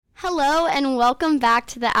Hello and welcome back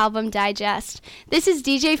to the Album Digest. This is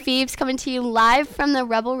DJ Phoebes coming to you live from the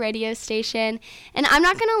Rebel radio station. And I'm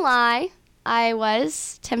not going to lie, I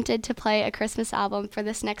was tempted to play a Christmas album for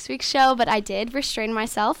this next week's show, but I did restrain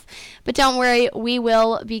myself. But don't worry, we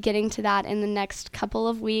will be getting to that in the next couple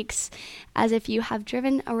of weeks. As if you have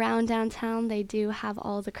driven around downtown, they do have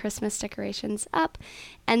all the Christmas decorations up,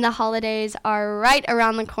 and the holidays are right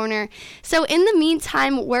around the corner. So in the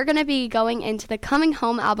meantime, we're going to be going into the Coming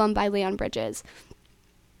Home album by Leon Bridges.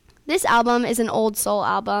 This album is an old soul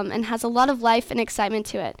album and has a lot of life and excitement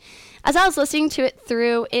to it. As I was listening to it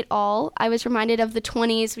through it all, I was reminded of the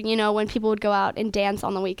 20s, when people would go out and dance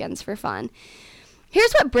on the weekends for fun.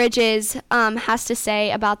 Here's what Bridges has to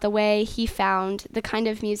say about the way he found the kind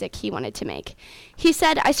of music he wanted to make. He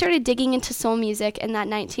said, "I started digging into soul music in that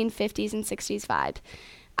 1950s and 60s vibe.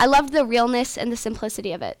 I loved the realness and the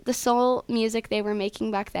simplicity of it. The soul music they were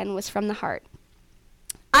making back then was from the heart.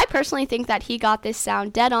 I personally think that he got this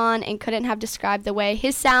sound dead on and couldn't have described the way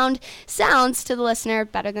his sound sounds to the listener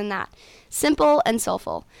better than that. Simple and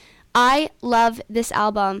soulful. I love this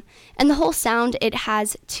album and the whole sound it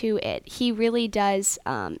has to it. He really does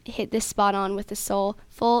hit this spot on with the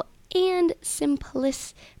soulful and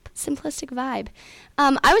simplistic vibe.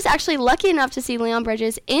 I was actually lucky enough to see Leon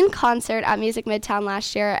Bridges in concert at Music Midtown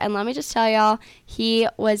last year, and let me just tell y'all, he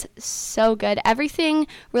was so good. Everything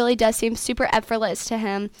really does seem super effortless to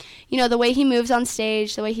him. The way he moves on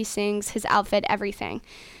stage, the way he sings, his outfit, everything.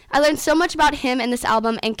 I learned so much about him in this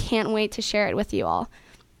album and can't wait to share it with you all.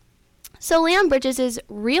 So Leon Bridges'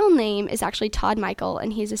 real name is actually Todd Michael,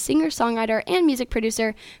 and he's a singer-songwriter and music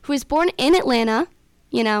producer who was born in Atlanta,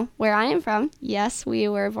 where I am from. Yes, we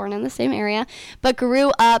were born in the same area, but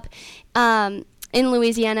grew up in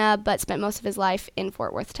Louisiana, but spent most of his life in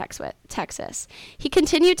Fort Worth, Texas. He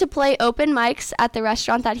continued to play open mics at the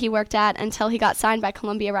restaurant that he worked at until he got signed by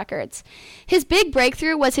Columbia Records. His big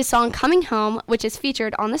breakthrough was his song Coming Home, which is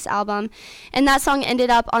featured on this album, and that song ended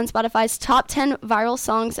up on Spotify's top 10 viral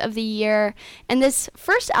songs of the year. And this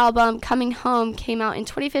first album, Coming Home, came out in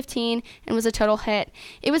 2015 and was a total hit.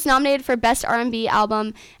 It was nominated for Best R&B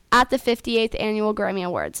Album at the 58th Annual Grammy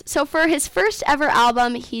Awards. So for his first ever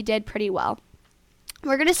album, he did pretty well.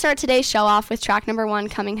 We're going to start today's show off with track number 1,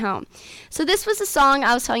 Coming Home. So this was the song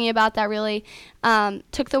I was telling you about that really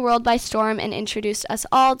took the world by storm and introduced us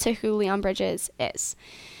all to who Leon Bridges is.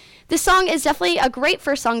 This song is definitely a great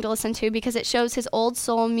first song to listen to because it shows his old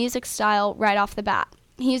soul music style right off the bat.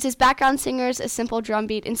 He uses background singers, a simple drum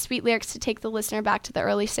beat, and sweet lyrics to take the listener back to the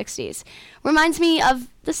early 60s. Reminds me of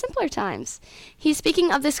the simpler times. He's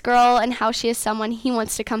speaking of this girl and how she is someone he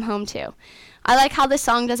wants to come home to. I like how this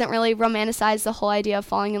song doesn't really romanticize the whole idea of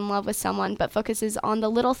falling in love with someone, but focuses on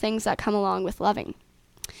the little things that come along with loving.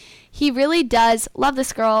 He really does love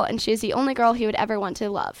this girl, and she is the only girl he would ever want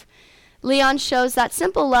to love. Leon shows that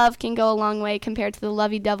simple love can go a long way compared to the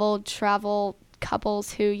lovey-dovey travel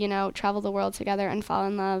couples who, travel the world together and fall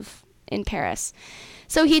in love in Paris.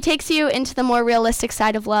 So he takes you into the more realistic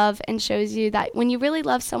side of love and shows you that when you really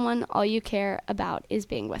love someone, all you care about is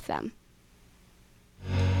being with them.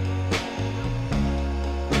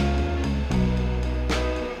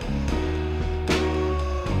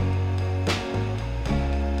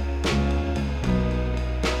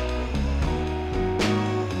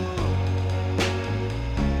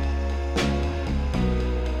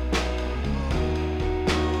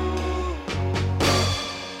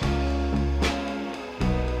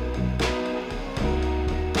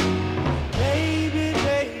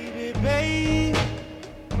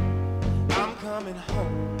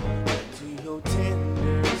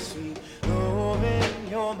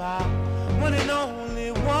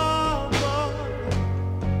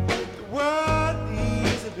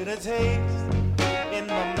 Taste in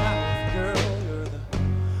my mouth, girl, you're the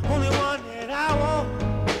only one that I want.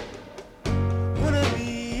 Wanna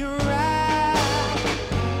be right.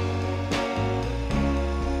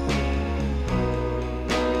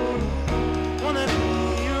 Wanna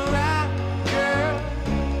be right, girl.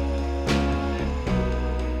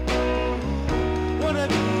 Wanna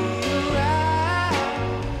be right,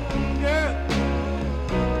 girl.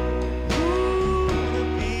 Ooh, wanna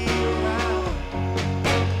be right.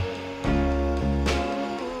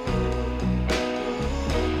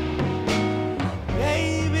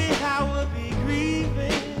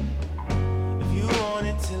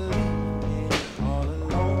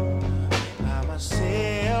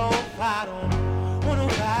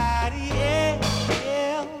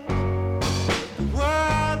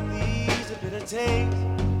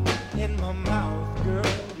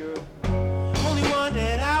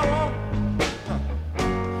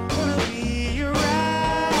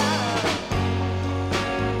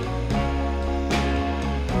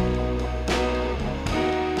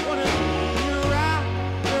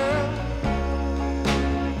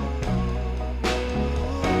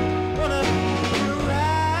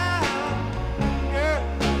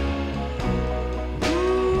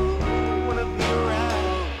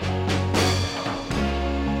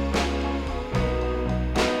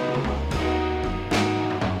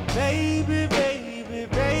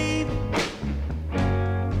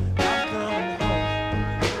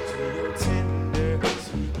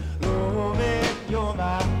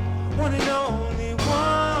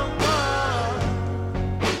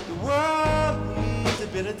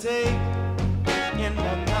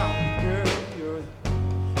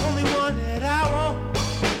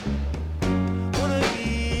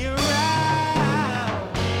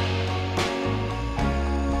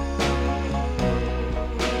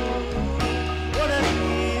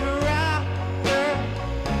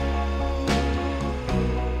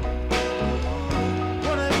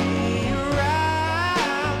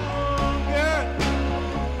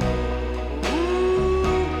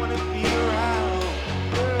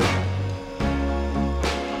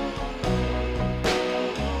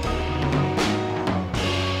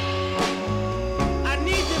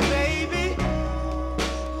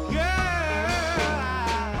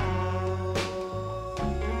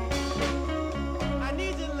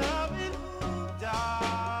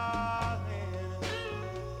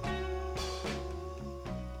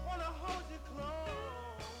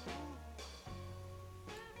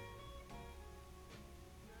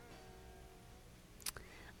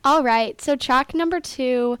 All right, so track number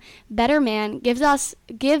 2, Better Man, gives off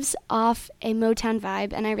a Motown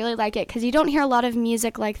vibe, and I really like it because you don't hear a lot of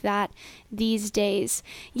music like that these days.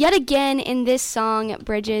 Yet again, in this song,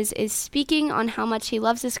 Bridges is speaking on how much he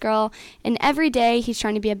loves this girl, and every day he's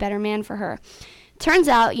trying to be a better man for her. Turns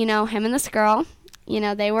out, him and this girl,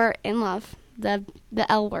 they were in love, the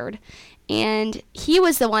L word, and he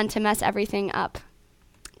was the one to mess everything up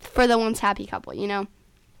for the once happy couple,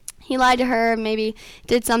 He lied to her, maybe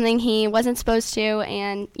did something he wasn't supposed to,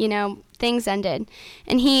 and, things ended.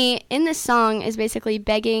 And he, in this song, is basically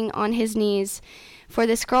begging on his knees for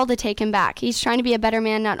this girl to take him back. He's trying to be a better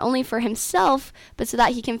man not only for himself, but so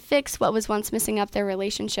that he can fix what was once messing up their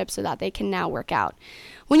relationship so that they can now work out.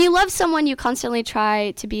 When you love someone, you constantly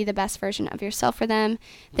try to be the best version of yourself for them.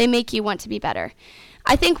 They make you want to be better.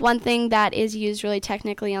 I think one thing that is used really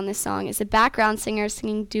technically on this song is the background singer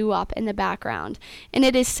singing doo-wop in the background. And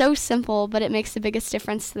it is so simple, but it makes the biggest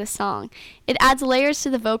difference to the song. It adds layers to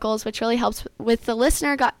the vocals, which really helps with the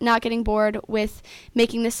listener not getting bored with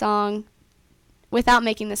making the song without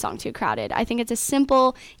making the song too crowded. I think it's a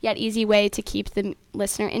simple yet easy way to keep the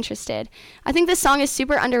listener interested. I think this song is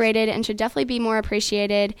super underrated and should definitely be more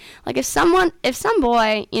appreciated. Like if some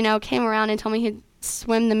boy, came around and told me he'd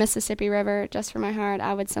swim the Mississippi River just for my heart,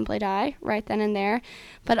 I would simply die right then and there.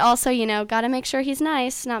 But also, gotta make sure he's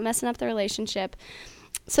nice, not messing up the relationship.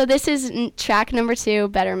 So this is track number 2,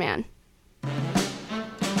 Better Man. I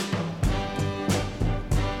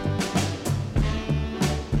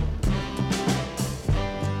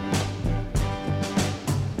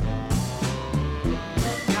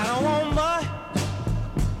don't want much,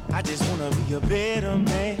 I just wanna be a better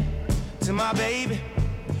man to my baby.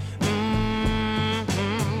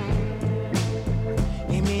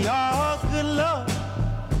 All good love.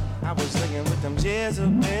 I was laying with them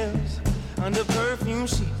Jezebels under perfume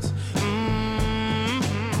sheets.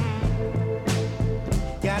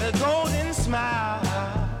 Got a golden smile,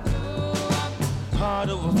 heart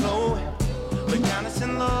overflowing with kindness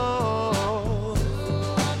and love,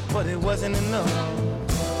 but it wasn't enough.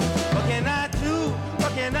 What can I do?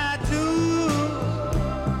 What can I do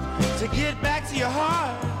to get back to your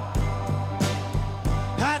heart?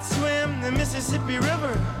 I'd swim the Mississippi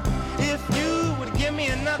River if you would give me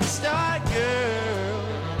another start, girl.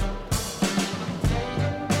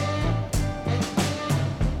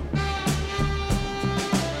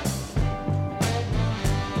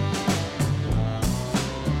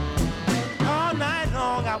 All night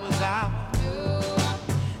long I was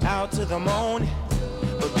out to the morning,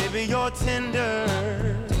 but baby you're tender.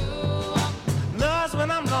 Love's when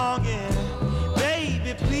I'm longing,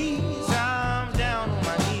 baby please.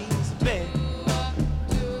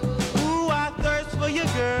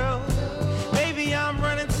 Girl, baby, I'm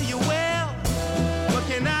running to your well. What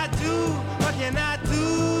can I do? What can I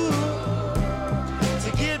do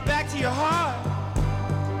to get back to your heart?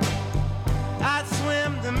 I'd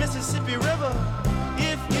swim the Mississippi River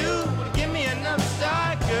if you would give me another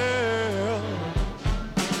start, girl.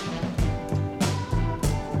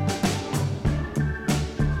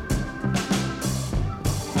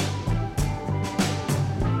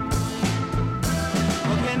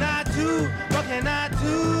 What can I do? What can I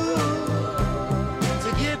do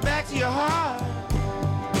to get back to your heart?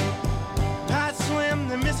 I'd swim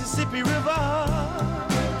the Mississippi River.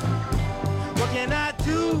 What can I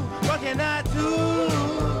do? What can I do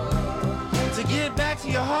to get back to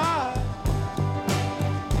your heart?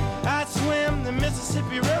 I'd swim the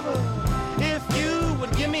Mississippi River if you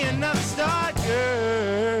would give me another start,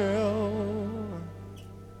 girl.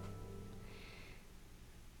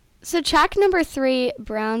 So track number 3,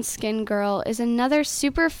 Brown Skin Girl, is another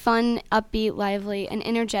super fun, upbeat, lively, and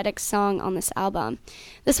energetic song on this album.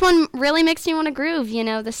 This one really makes me want to groove.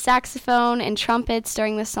 The saxophone and trumpets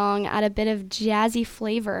during the song add a bit of jazzy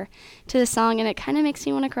flavor to the song, and it kind of makes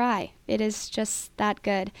me want to cry. It is just that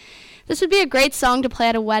good. This would be a great song to play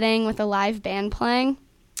at a wedding with a live band playing.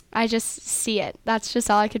 I just see it. That's just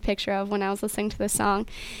all I could picture of when I was listening to this song.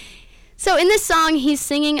 So in this song, he's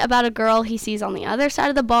singing about a girl he sees on the other side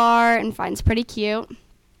of the bar and finds pretty cute.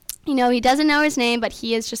 He doesn't know his name, but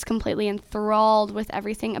he is just completely enthralled with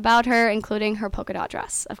everything about her, including her polka dot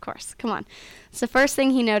dress, of course. Come on. It's the first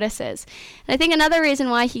thing he notices. And I think another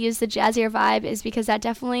reason why he used the jazzier vibe is because that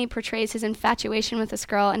definitely portrays his infatuation with this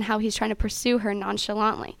girl and how he's trying to pursue her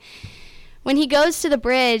nonchalantly. When he goes to the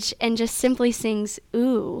bridge and just simply sings,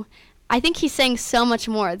 ooh, I think he's saying so much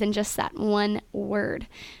more than just that one word.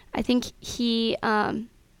 I think he's kind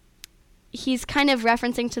of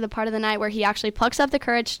referencing to the part of the night where he actually plucks up the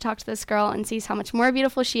courage to talk to this girl and sees how much more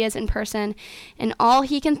beautiful she is in person, and all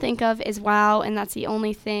he can think of is wow, and that's the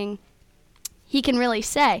only thing he can really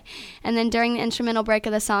say. And then during the instrumental break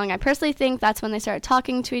of the song, I personally think that's when they started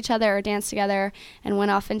talking to each other or danced together and went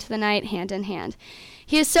off into the night hand in hand.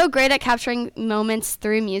 He is so great at capturing moments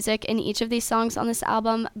through music in each of these songs on this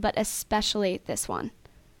album, but especially this one.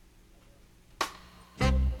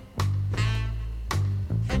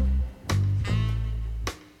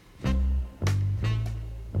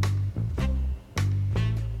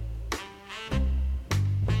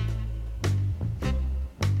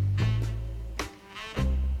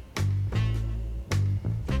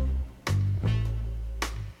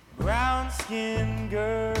 Brown-skinned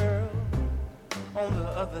girl on the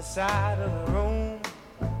other side of the room.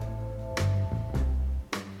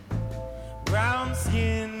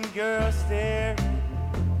 Brown-skinned girl staring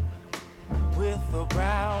with the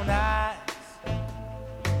brown eyes.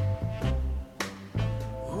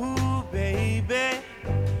 Ooh, baby,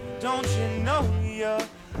 don't you know you're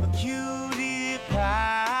a cutie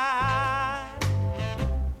pie?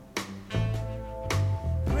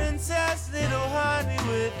 Princess, little honey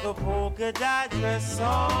with a polka dot dress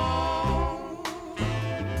on.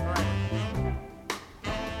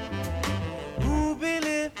 Ruby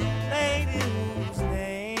lip lady whose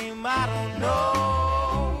name I don't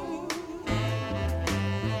know.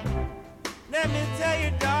 Let me tell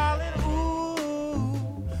you, darling, ooh,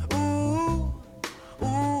 ooh,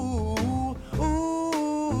 ooh, ooh,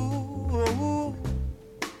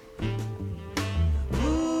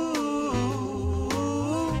 ooh.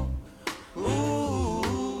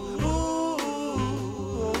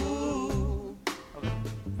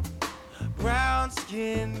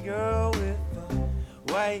 Brown-skinned girl with the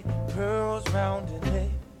white pearls round her neck.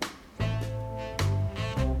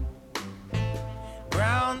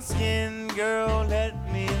 Brown-skinned girl, let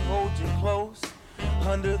me hold you close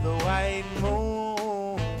under the white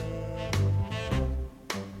moon.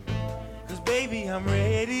 'Cause baby, I'm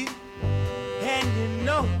ready, and you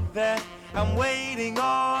know that I'm waiting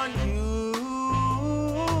on you.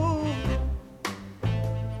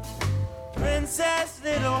 Princess,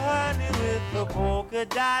 little honey with the polka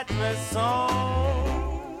dot dress on.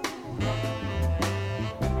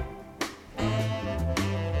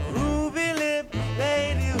 Ruby lip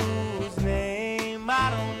lady whose name I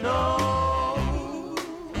don't know.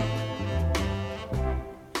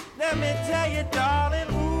 Let me tell you, darling,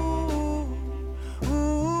 ooh,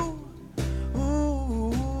 ooh,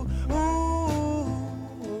 ooh,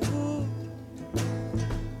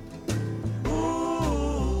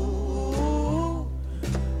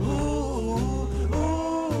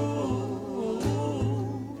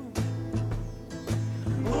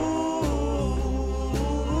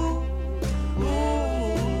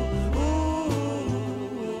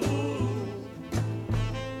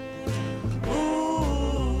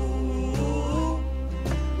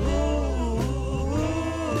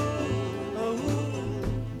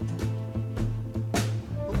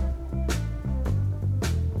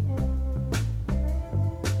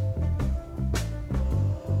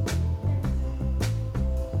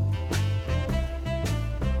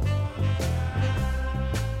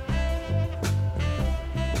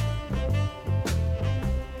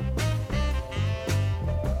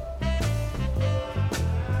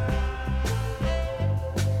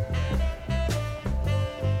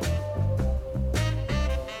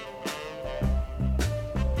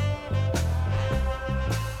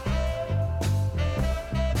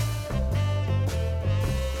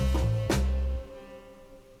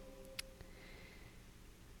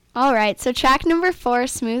 All right, so track number 4,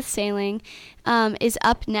 Smooth Sailing, is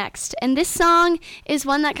up next. And this song is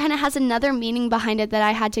one that kind of has another meaning behind it that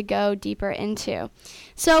I had to go deeper into.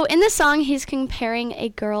 So in the song, he's comparing a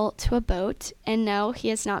girl to a boat. And no, he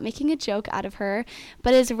is not making a joke out of her,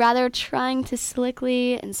 but is rather trying to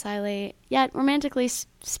slickly and slyly, yet romantically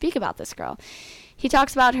speak about this girl. He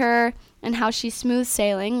talks about her and how she's smooth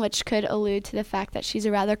sailing, which could allude to the fact that she's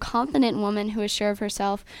a rather confident woman who is sure of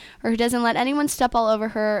herself, or who doesn't let anyone step all over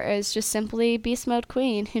her, or is just simply beast mode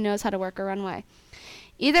queen who knows how to work a runway.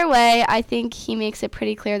 Either way, I think he makes it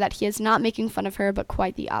pretty clear that he is not making fun of her, but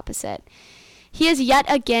quite the opposite. He is yet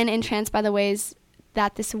again entranced by the ways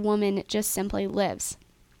that this woman just simply lives.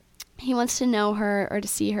 He wants to know her or to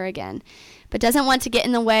see her again, but doesn't want to get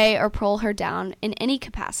in the way or pull her down in any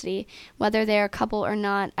capacity, whether they are a couple or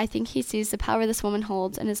not. I think he sees the power this woman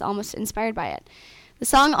holds and is almost inspired by it. The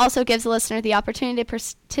song also gives the listener the opportunity to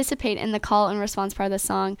participate in the call and response part of the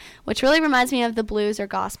song, which really reminds me of the blues or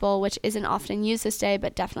gospel, which isn't often used this day,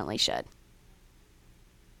 but definitely should.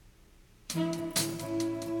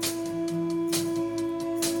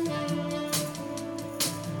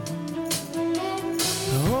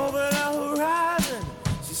 Over the horizon,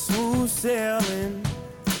 she's smooth sailing.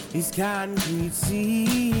 these concrete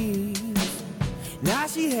seas. Now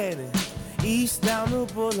she heading east down the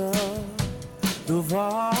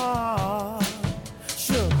boulevard.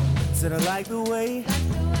 Sure, said I like the way,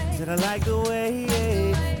 said I like the way,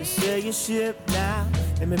 yeah. You sail your ship now,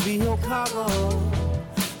 let me be your cargo.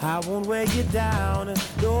 I won't weigh you down,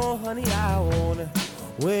 no honey, I won't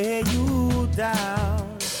weigh you down.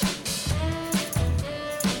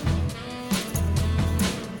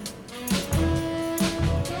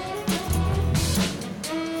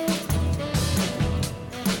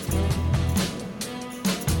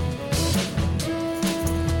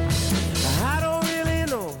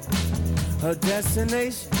 Her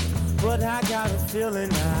destination, but I got a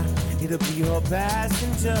feeling it'll be your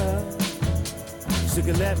passenger. She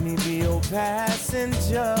could let me be your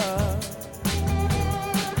passenger.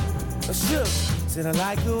 Sure, said I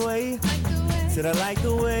like the way, said I like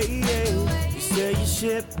the way, yeah. You sail your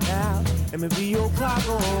ship now, let me be your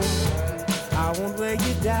cargo. I won't weigh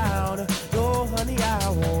you down, no honey, I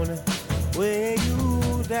won't weigh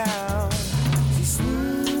you down. She's smooth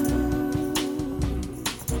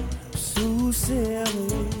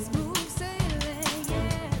sailing,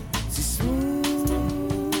 yeah. She's smooth,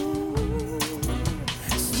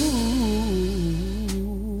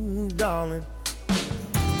 darling.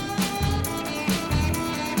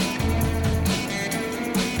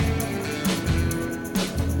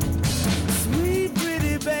 Sweet,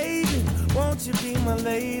 pretty baby, won't you be my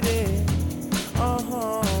lady?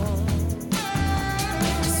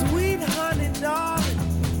 Sweet honey, darling,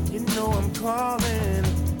 you know I'm calling.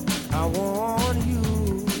 I want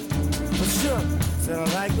you, for sure. Said I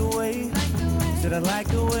like the way, said I like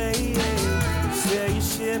the way, yeah. Sail your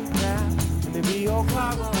ship now, let me be your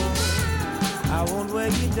cargo. I won't weigh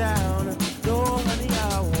you down, no honey,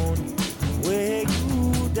 I won't weigh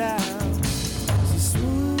you down. She's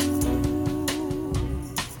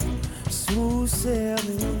smooth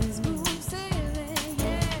sailing,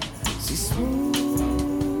 yeah. She's smooth.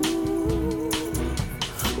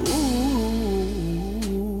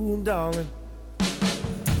 Darling.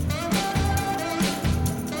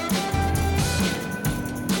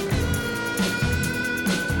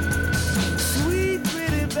 Sweet,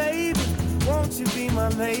 pretty baby, won't you be my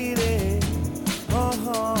lady?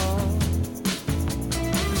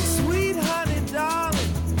 Sweet honey,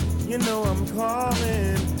 darling, you know I'm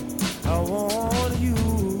calling. I want you.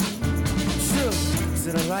 Sure,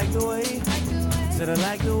 said I like the way, said I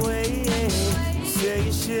like the way, yeah. You sail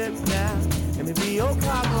your ship now, let me be your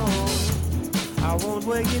cargo. I won't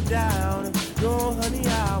weigh you down, no honey,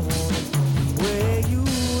 I won't weigh you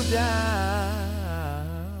down.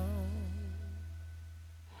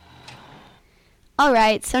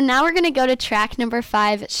 Alright, so now we're going to go to track number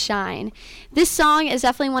 5, Shine. This song is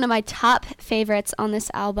definitely one of my top favorites on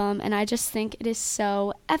this album, and I just think it is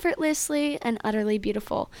so effortlessly and utterly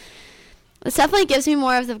beautiful. This definitely gives me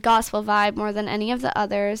more of the gospel vibe more than any of the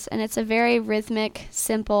others, and it's a very rhythmic,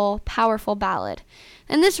 simple, powerful ballad.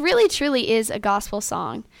 And this really truly is a gospel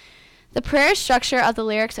song. The prayer structure of the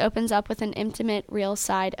lyrics opens up with an intimate, real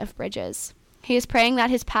side of Bridges. He is praying that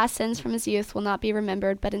his past sins from his youth will not be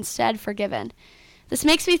remembered, but instead forgiven. This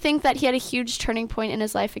makes me think that he had a huge turning point in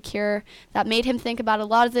his life occur that made him think about a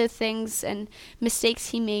lot of the things and mistakes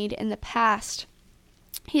he made in the past.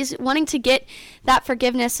 He's wanting to get that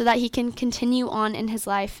forgiveness so that he can continue on in his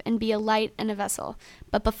life and be a light and a vessel.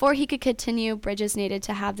 But before he could continue, Bridges needed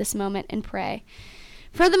to have this moment and pray.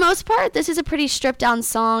 For the most part, this is a pretty stripped-down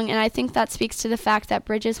song, and I think that speaks to the fact that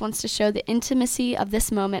Bridges wants to show the intimacy of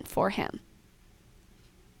this moment for him.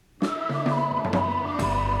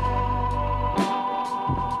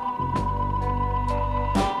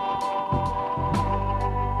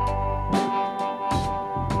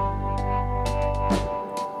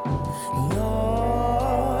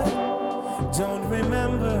 Don't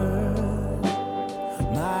remember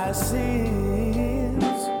my sins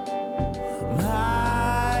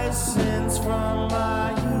from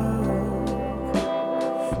my youth.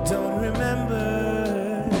 Don't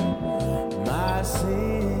remember my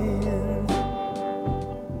sins.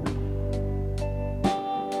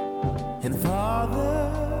 And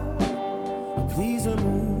Father, please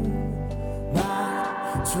remove my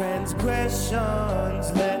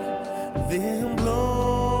transgressions. Let them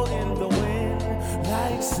blow in the wind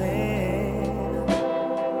like sand.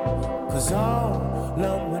 'Cause all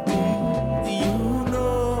of my deeds, you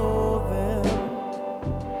know them.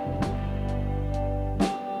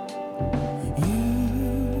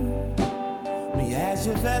 Use me as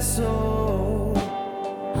your vessel.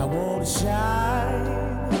 I want to shine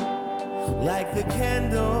like the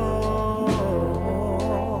candle.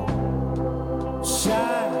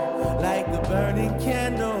 Shine like the burning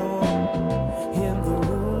candle.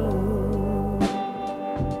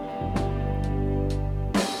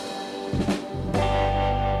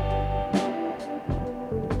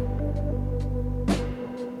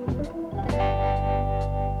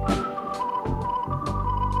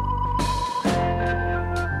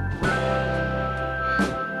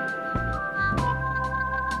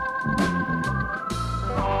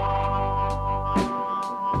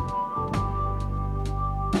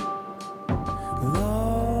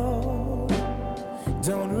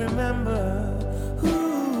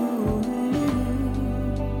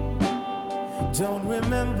 don't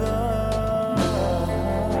remember.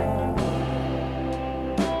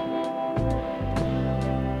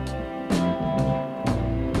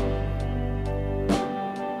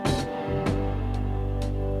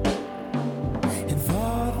 And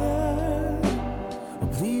Father,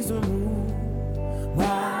 please remove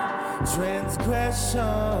my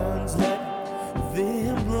transgressions. Let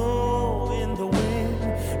them blow in the wind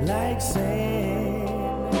like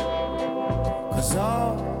sand. 'Cause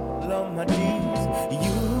all of my deeds,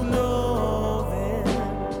 you know them.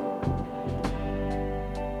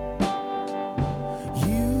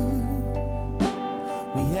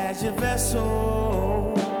 Me as your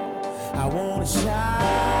vessel, I wanna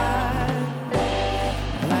shine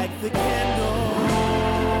like the candle,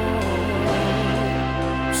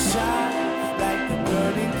 shine like the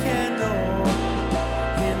burning candle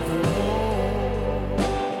in the room.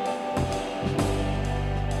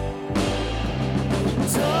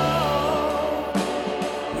 Don't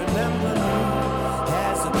remember me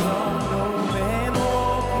as a common man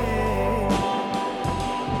walking.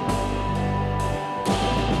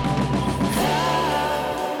 I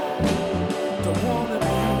don't wanna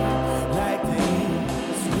be like the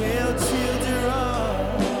Israel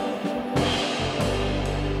children.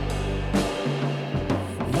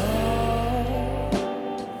 Lord,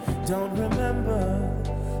 don't remember.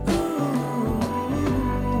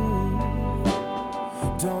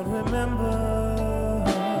 Don't remember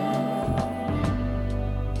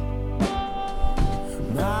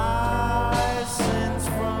my sins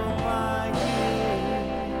from my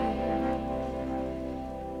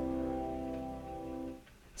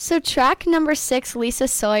So track number 6, Lisa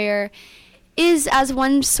Sawyer, is, as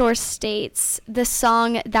one source states, the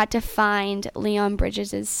song that defined Leon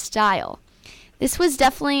Bridges' style. This was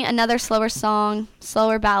definitely another slower song,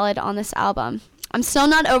 slower ballad on this album. I'm still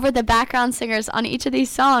not over the background singers on each of these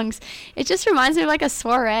songs. It just reminds me of like a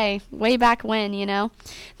soiree way back when, you know.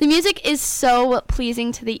 The music is so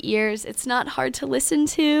pleasing to the ears. It's not hard to listen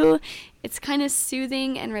to. It's kind of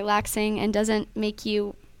soothing and relaxing and doesn't make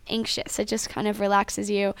you anxious. It just kind of relaxes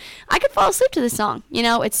you. I could fall asleep to this song. You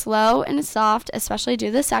know, it's slow and it's soft, especially due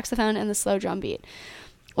to the saxophone and the slow drum beat.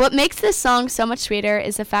 What makes this song so much sweeter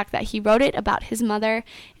is the fact that he wrote it about his mother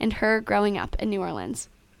and her growing up in New Orleans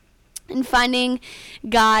and finding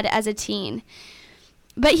God as a teen.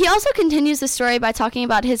 But he also continues the story by talking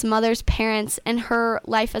about his mother's parents and her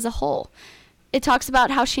life as a whole. It talks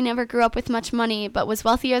about how she never grew up with much money, but was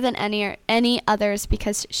wealthier than any others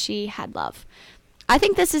because she had love. I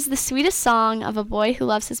think this is the sweetest song of a boy who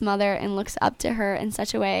loves his mother and looks up to her in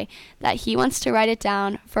such a way that he wants to write it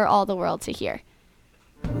down for all the world to hear.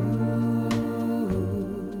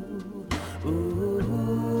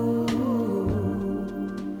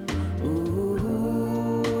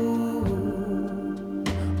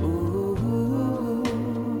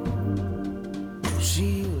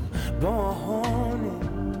 She was born in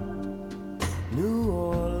New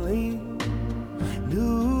Orleans,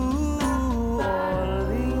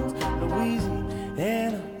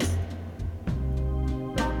 Louisiana,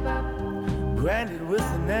 branded with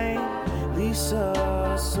the name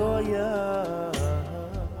Lisa Sawyer,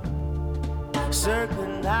 circa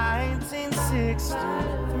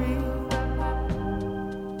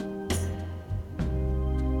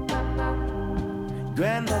 1963.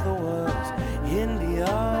 Grandmother was Indian.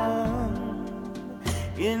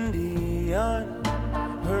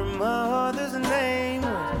 Her mother's name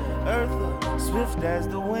was Eartha, swift as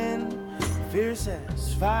the wind, fierce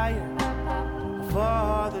as fire. Her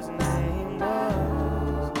father's name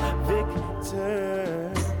was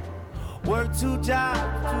Victor. Worked 2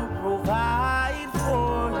 jobs to provide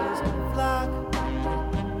for his flock.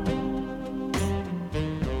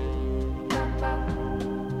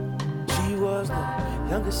 She was the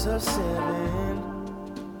youngest of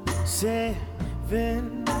seven.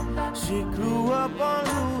 She grew up on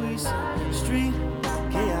Louis Street,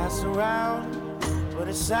 chaos around, but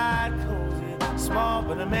a side cozy, small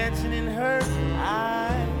but a mansion in her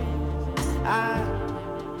eyes.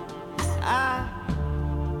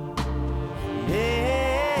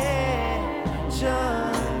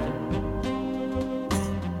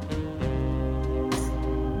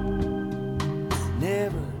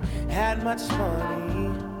 Never had much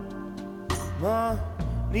money, but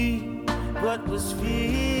was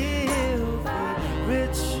filthy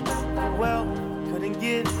rich. The wealth couldn't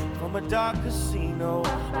get from a dark casino,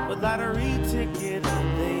 a lottery ticket.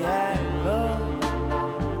 They had love,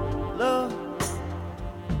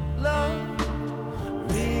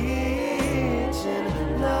 rich in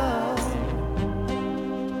love.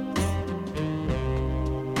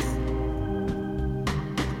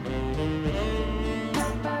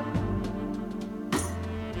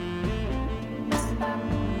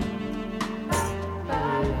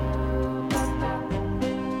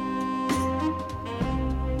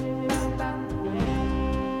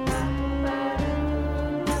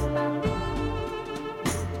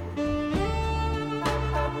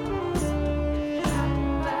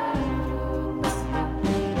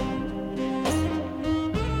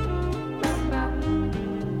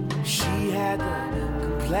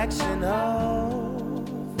 reflection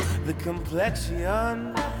of the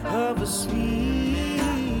complexion of a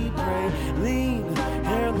sweet praline.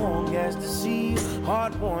 Hair long as the sea,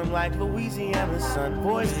 heart warm like Louisiana sun,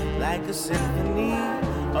 voice like a symphony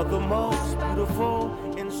of the most beautiful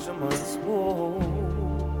instruments. Whoa,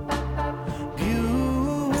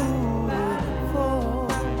 beautiful.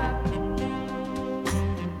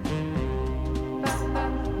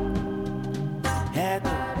 At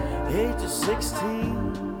the age of 16,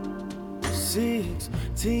 she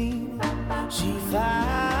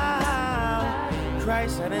found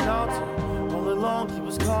Christ at an altar. All along he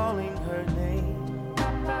was calling her name.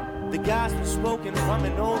 The gospel spoken from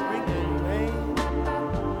an old wrinkled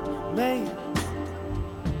rain.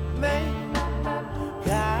 Man,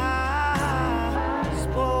 gospel.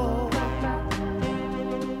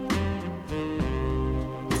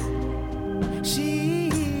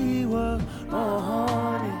 She was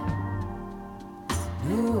born in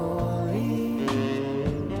New Orleans.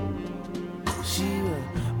 She was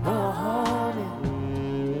born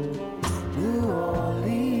in New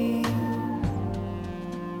Orleans.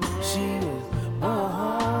 She was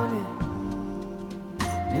born in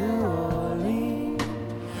New Orleans.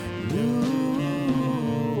 New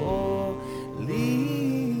Orleans.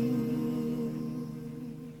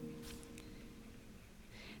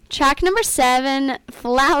 Track number 7,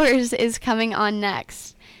 Flowers, is coming on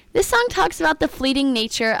next. This song talks about the fleeting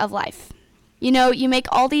nature of life. You know, you make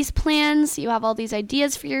all these plans, you have all these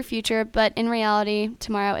ideas for your future, but in reality,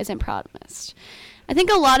 tomorrow isn't promised. I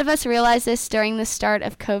think a lot of us realized this during the start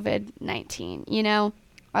of COVID-19. You know,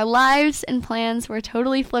 our lives and plans were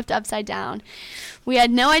totally flipped upside down. We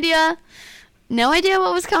had no idea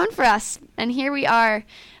what was coming for us, and here we are.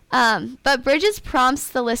 But Bridges prompts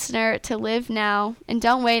the listener to live now and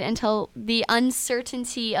don't wait until the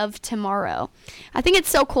uncertainty of tomorrow. I think it's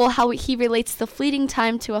so cool how he relates the fleeting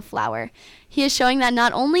time to a flower. He is showing that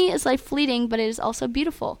not only is life fleeting, but it is also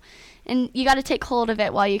beautiful. And you got to take hold of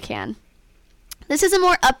it while you can. This is a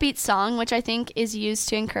more upbeat song, which I think is used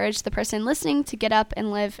to encourage the person listening to get up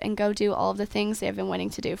and live and go do all of the things they have been wanting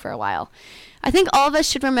to do for a while. I think all of us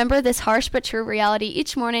should remember this harsh but true reality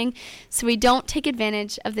each morning so we don't take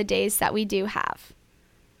advantage of the days that we do have.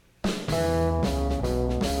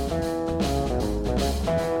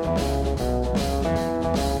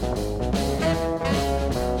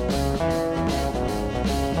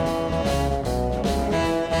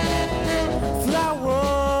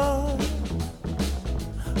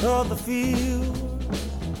 Of the field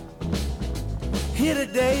here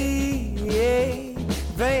today,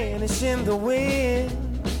 vanish in the wind.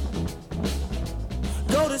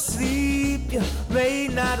 Go to sleep, you may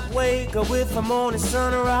not wake up with the morning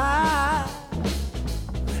sunrise.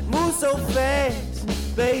 Move so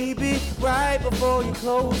fast, baby, right before you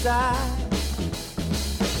close eyes.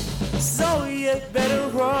 So you better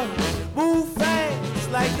run, move fast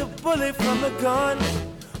like the bullet from a gun.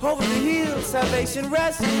 Over the hills, salvation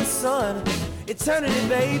rests in the sun. Eternity,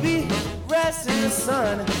 baby, rests in the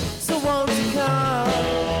sun. So won't you come?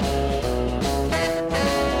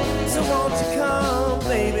 So won't you come,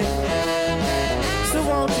 baby? So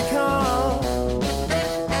won't you come?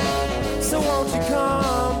 So won't you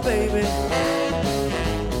come, baby?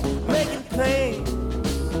 Making plans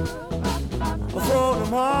for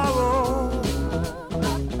tomorrow,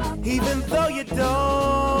 even though you don't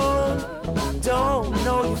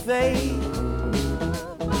know your fate.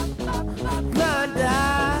 Blind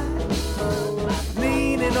eye,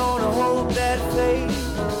 leaning on a hope that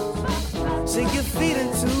fades. Sink your feet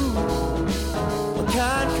into a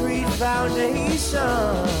concrete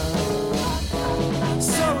foundation.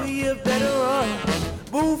 So you better run,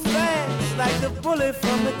 move fast like the bullet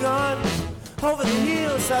from the gun. Over the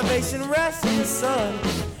hills, salvation rests in the sun.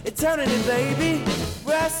 Eternity, baby,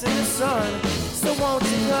 rests in the sun. So won't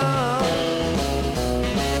you come?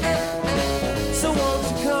 So won't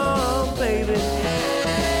you come, baby?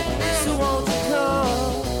 So won't you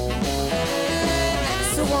come?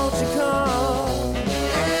 So won't you come?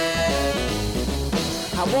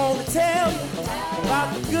 I want to tell you about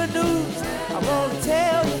the good news. I want to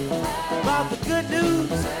tell you about the good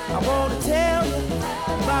news. I want to tell you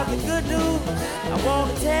about the good news. I want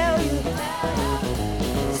to tell you.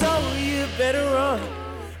 So you better run.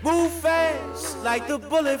 Move fast like the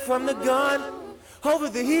bullet from the gun. Over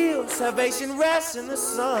the hills, salvation rests in the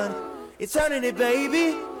sun. Eternity,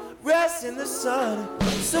 baby, rests in the sun.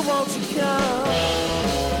 So won't you come?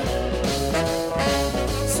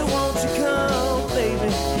 So won't you come,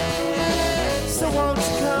 baby? So won't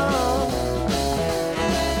you come?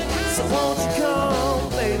 So won't you come,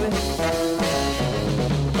 baby?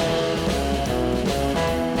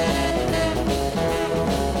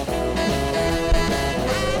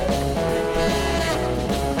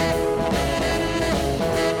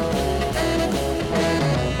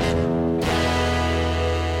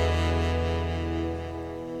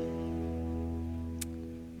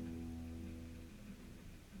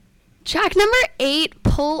 Track number 8,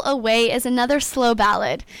 Pull Away, is another slow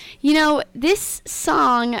ballad. You know, this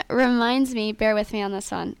song reminds me, bear with me on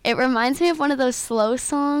this one, it reminds me of one of those slow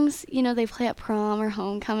songs, you know, they play at prom or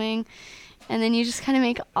homecoming, and then you just kind of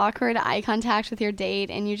make awkward eye contact with your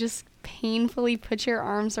date, and you just painfully put your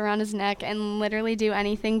arms around his neck and literally do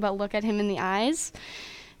anything but look at him in the eyes.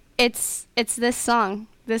 It's this song.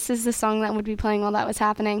 This is the song that would be playing while that was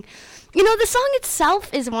happening. You know, the song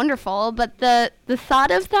itself is wonderful, but the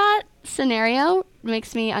thought of that scenario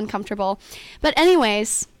makes me uncomfortable. But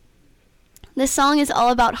anyways, this song is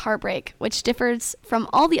all about heartbreak, which differs from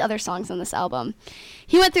all the other songs on this album.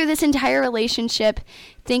 He went through this entire relationship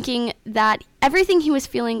thinking that everything he was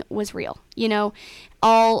feeling was real, you know,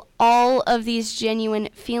 all of these genuine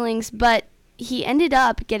feelings, but he ended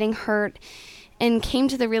up getting hurt and came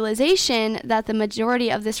to the realization that the majority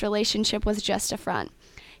of this relationship was just a front.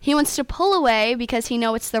 He wants to pull away because he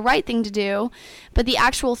knows it's the right thing to do, but the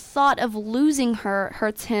actual thought of losing her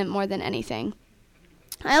hurts him more than anything.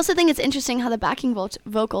 I also think it's interesting how the backing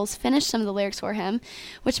vocals finish some of the lyrics for him,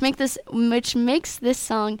 which makes this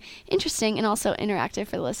song interesting and also interactive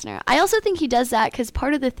for the listener. I also think he does that because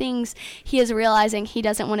part of the things he is realizing he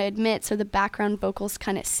doesn't want to admit, so the background vocals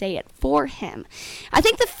kind of say it for him. I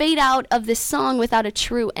think the fade out of this song without a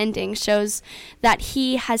true ending shows that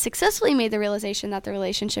he has successfully made the realization that the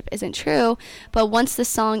relationship isn't true, but once the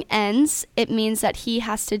song ends, it means that he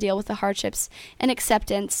has to deal with the hardships and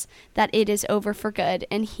acceptance that it is over for good,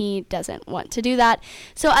 and he doesn't want to do that.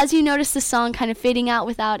 So as you notice the song kind of fading out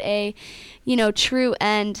without a, you know, true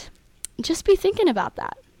end, just be thinking about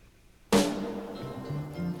that.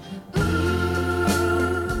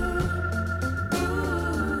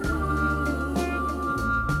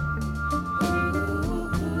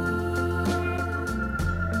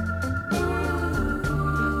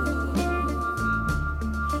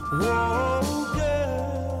 Whoa,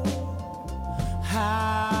 girl,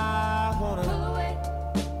 I wanna pull away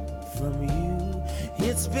from you.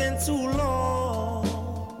 It's been too long.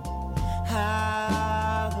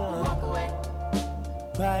 I wanna walk away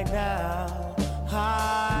right now.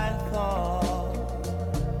 I thought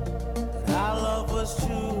that our love was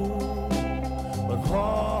true, but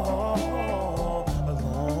all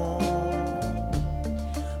along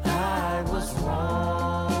I was wrong.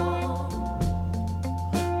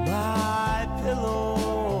 My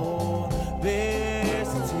pillow bears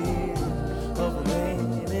the tears of a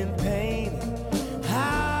man in pain.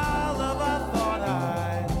 How love I thought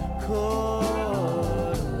I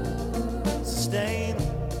could sustain.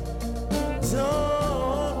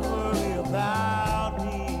 Don't worry about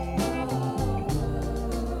me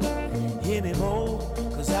anymore,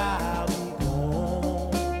 'cause I'll be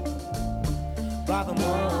gone by the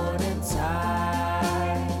morning tide.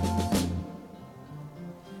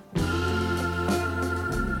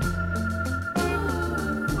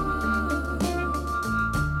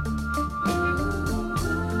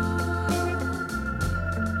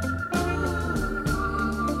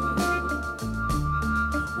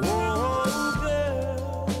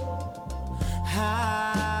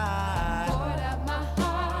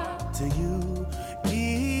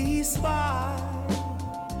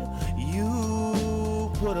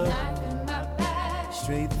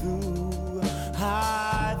 Straight through,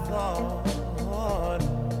 I thought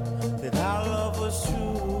that our love was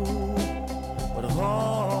true, but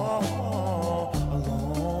all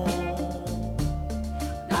along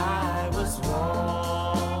I was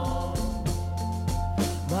wrong.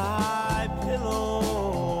 My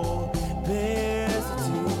pillow bears the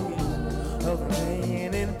tears of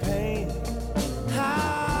rain and pain.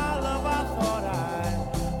 How love I thought I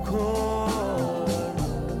could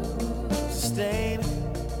sustain.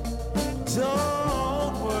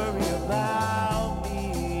 Don't worry about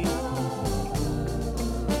me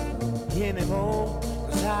anymore,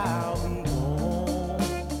 'cause I'll be gone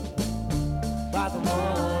by the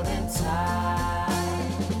morning tide.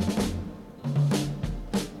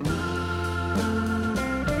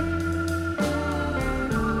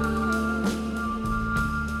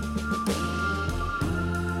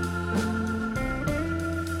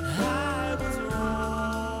 I was wrong.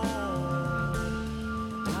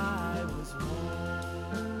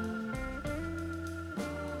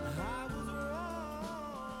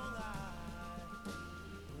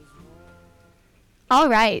 All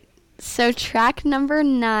right, so track number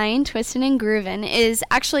 9, Twistin' and Groovin', is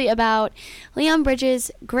actually about Leon Bridges'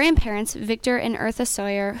 grandparents, Victor and Eartha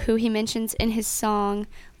Sawyer, who he mentions in his song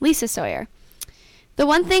Lisa Sawyer. The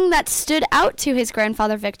one thing that stood out to his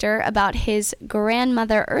grandfather Victor about his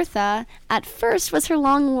grandmother Eartha at first was her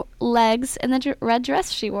long legs and the red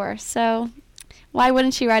dress she wore. So Why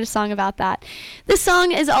wouldn't she write a song about that? This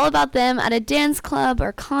song is all about them at a dance club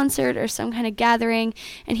or concert or some kind of gathering,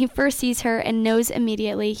 and he first sees her and knows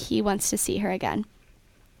immediately he wants to see her again.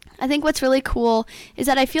 I think what's really cool is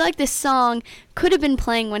that I feel like this song could have been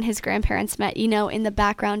playing when his grandparents met, in the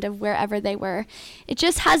background of wherever they were. It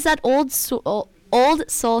just has that old soul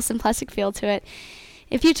simplistic feel to it.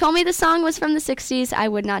 If you told me the song was from the 60s, I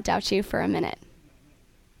would not doubt you for a minute.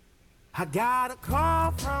 I got a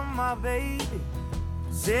call from my baby,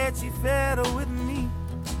 said she fed her with me.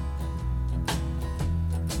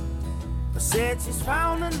 Said she's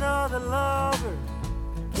found another lover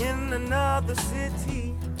in another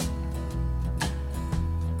city.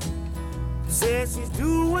 Said she's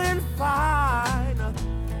doing fine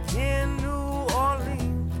in New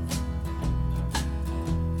Orleans.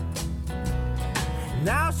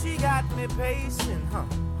 Now she got me pacing,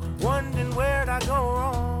 wondering where'd I go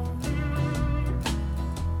wrong.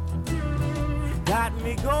 Got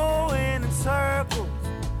me going in circles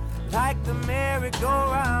like the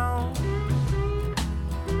merry-go-round.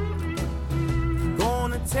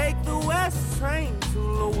 Gonna take the west train to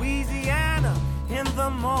Louisiana in the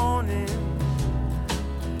morning.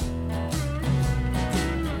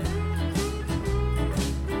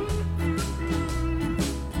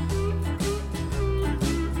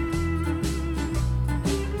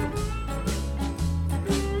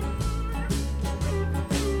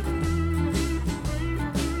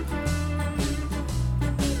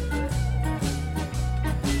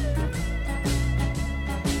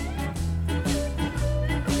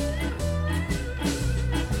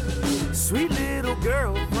 Sweet little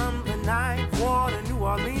girl from the Ninth Ward of New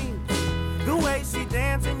Orleans. The way she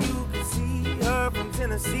dancing, you can see her from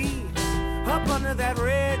Tennessee. Up under that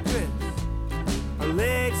red dress, her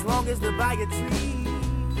legs long as the bag of trees.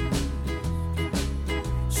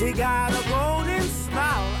 She got a golden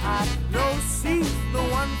smile, I know she's the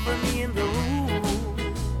one for me in the room.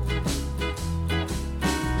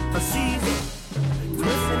 She's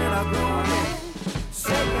twisting and a grooving,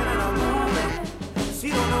 shaking and a moving. She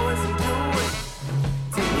don't know what she's doing.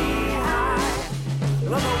 To me,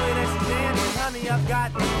 love the way that she dancing, honey. I've got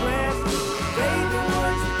the question, baby,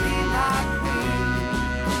 would you be my queen?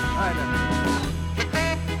 All right, now.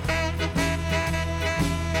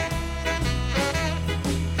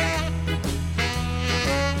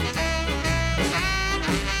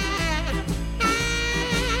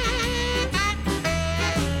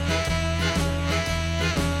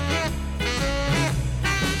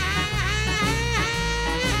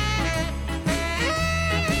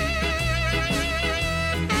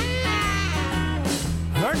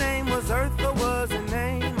 Her name was Eartha, was a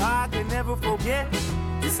name I can never forget.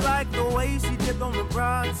 Just like the way she dipped on the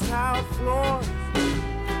bronze tile floors.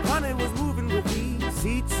 Honey was moving with ease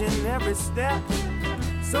each and every step.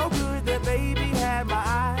 So good that baby had my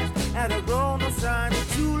eyes at a glow, no sign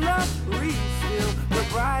of true love. Breeze still the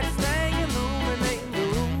brightest thing illuminating the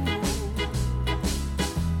room.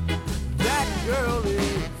 That girl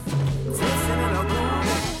is twisting and a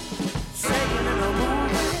moving, shaking and a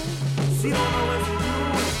moving. She don't know what she's doing.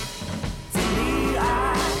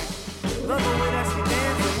 Love the way that she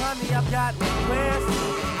dances, honey, I've got no question.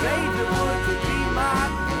 Baby, would you be my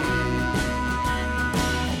queen?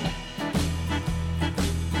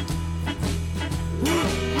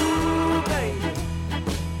 Ooh, baby.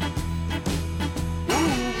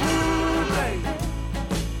 Ooh, baby.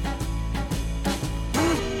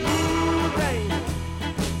 Ooh, baby.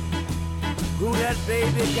 Ooh, that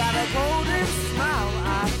baby got a golden smile. I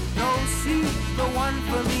know she's the one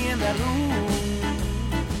for me in that room.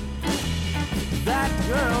 That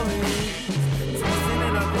girl is twisting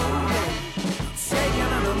and a moving,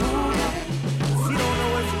 shaking and a moving. She don't know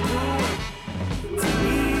what she's doing. To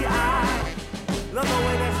me, I love the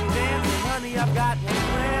way that she dances, honey. I've got no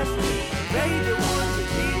question. Baby, would you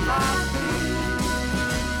be my queen?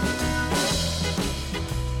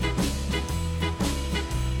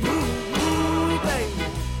 Ooh, baby.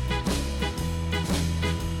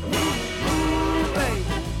 Ooh,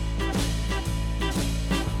 baby.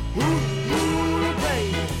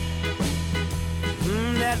 Ooh.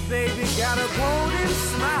 That baby got a golden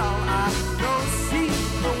smile. I know she's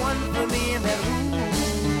the one for me in that room.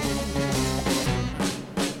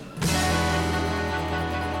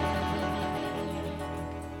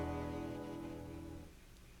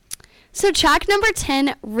 So track number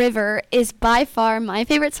 10, River, is by far my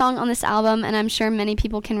favorite song on this album, and I'm sure many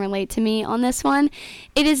people can relate to me on this one.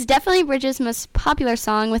 It is definitely Bridges' most popular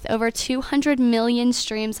song with over 200 million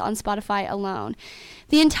streams on Spotify alone.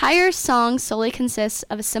 The entire song solely consists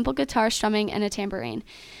of a simple guitar strumming and a tambourine.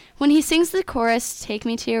 When he sings the chorus, "Take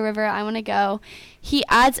me to your river, I want to go," he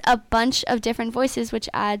adds a bunch of different voices, which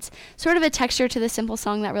adds sort of a texture to the simple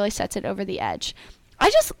song that really sets it over the edge.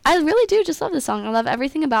 I really do just love this song. I love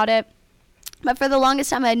everything about it. But for the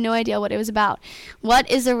longest time, I had no idea what it was about. What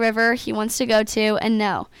is a river he wants to go to and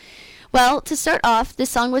know? Well, to start off,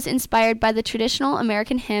 this song was inspired by the traditional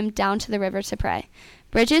American hymn, "Down to the River to Pray."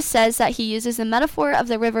 Bridges says that he uses the metaphor of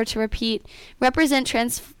the river to represent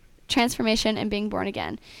transformation and being born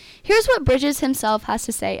again. Here's what Bridges himself has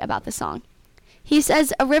to say about the song. He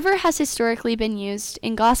says, "A river has historically been used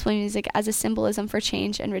in gospel music as a symbolism for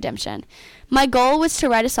change and redemption. My goal was to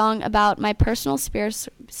write a song about my personal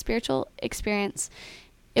spiritual experience.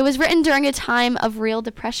 It was written during a time of real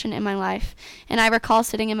depression in my life, and I recall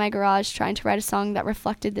sitting in my garage trying to write a song that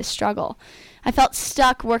reflected this struggle. I felt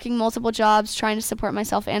stuck working multiple jobs trying to support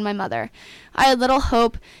myself and my mother. I had little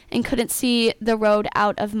hope and couldn't see the road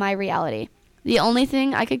out of my reality. The only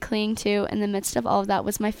thing I could cling to in the midst of all of that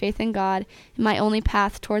was my faith in God, and my only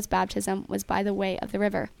path towards baptism was by the way of the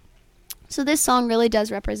river." So this song really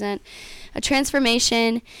does represent a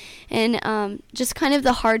transformation and just kind of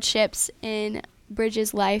the hardships in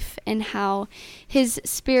Bridges' life and how his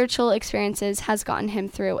spiritual experiences has gotten him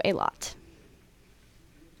through a lot.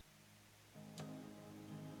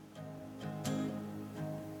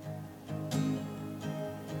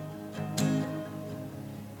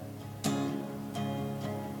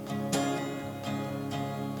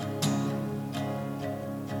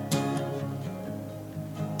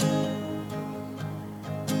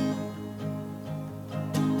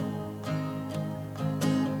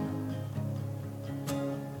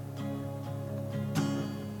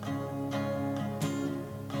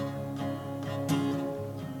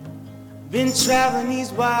 Been traveling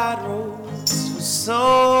these wide roads for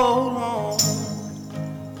so long.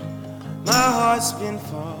 My heart's been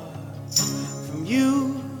far from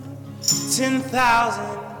you,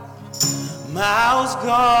 10,000 miles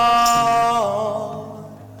gone.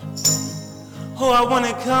 Oh, I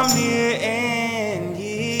wanna come near and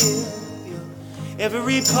give you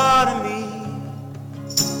every part of me,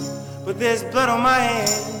 but there's blood on my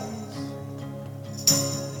hands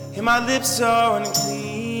and my lips are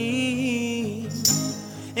unclean.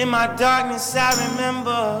 In my darkness I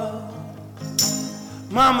remember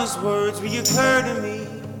Mama's words reoccur to me.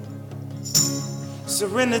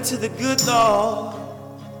 Surrender to the good Lord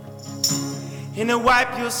and He'll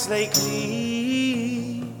wipe your slate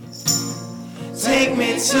clean. Take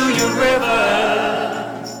me to your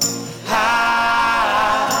river,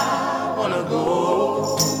 I wanna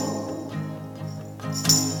go.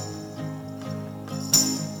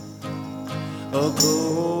 Oh, go.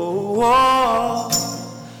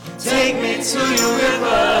 Take me to your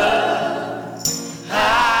river,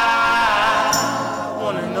 I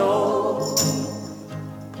wanna know.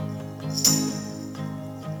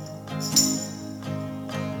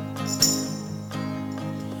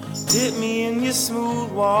 Dip me in your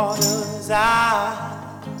smooth waters, I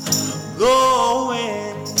go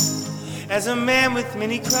in. As a man with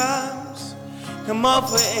many crimes, come up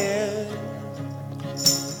for air.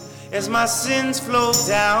 As my sins flow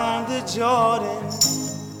down the Jordan,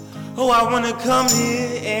 oh, I wanna come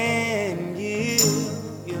here and give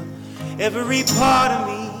you every part of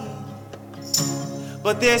me,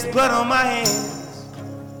 but there's blood on my hands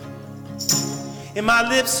and my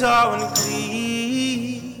lips are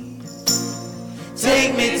unclean.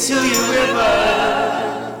 Take me to your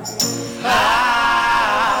river,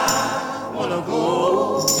 I wanna go.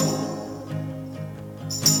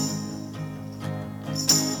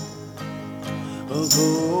 Oh,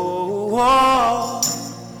 go.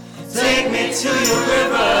 Take me to your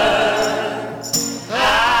river, I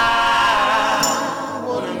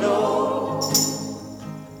wanna know.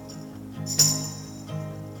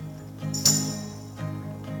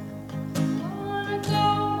 Wanna go.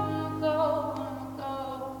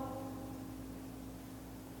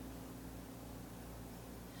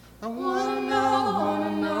 I wanna know.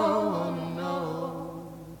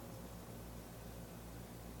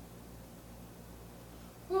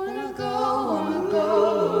 Wanna go.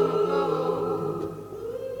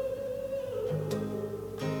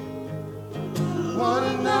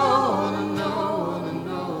 Wanna know.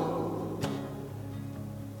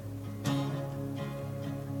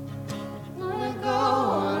 Wanna go.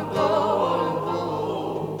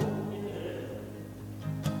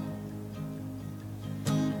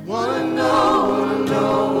 Wanna know.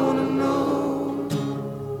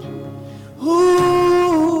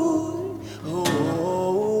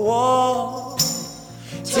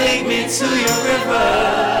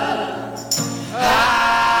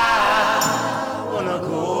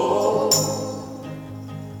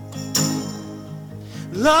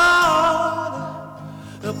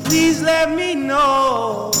 please let me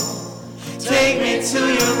know. Take me to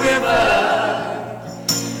your river.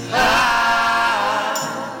 I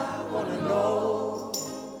wanna know.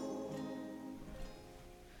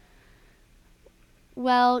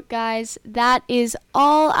 Well, guys, that is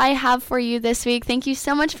all I have for you this week. Thank you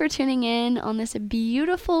so much for tuning in on this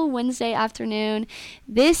beautiful Wednesday afternoon.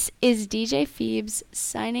 This is DJ Phoebes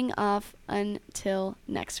signing off until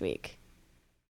next week.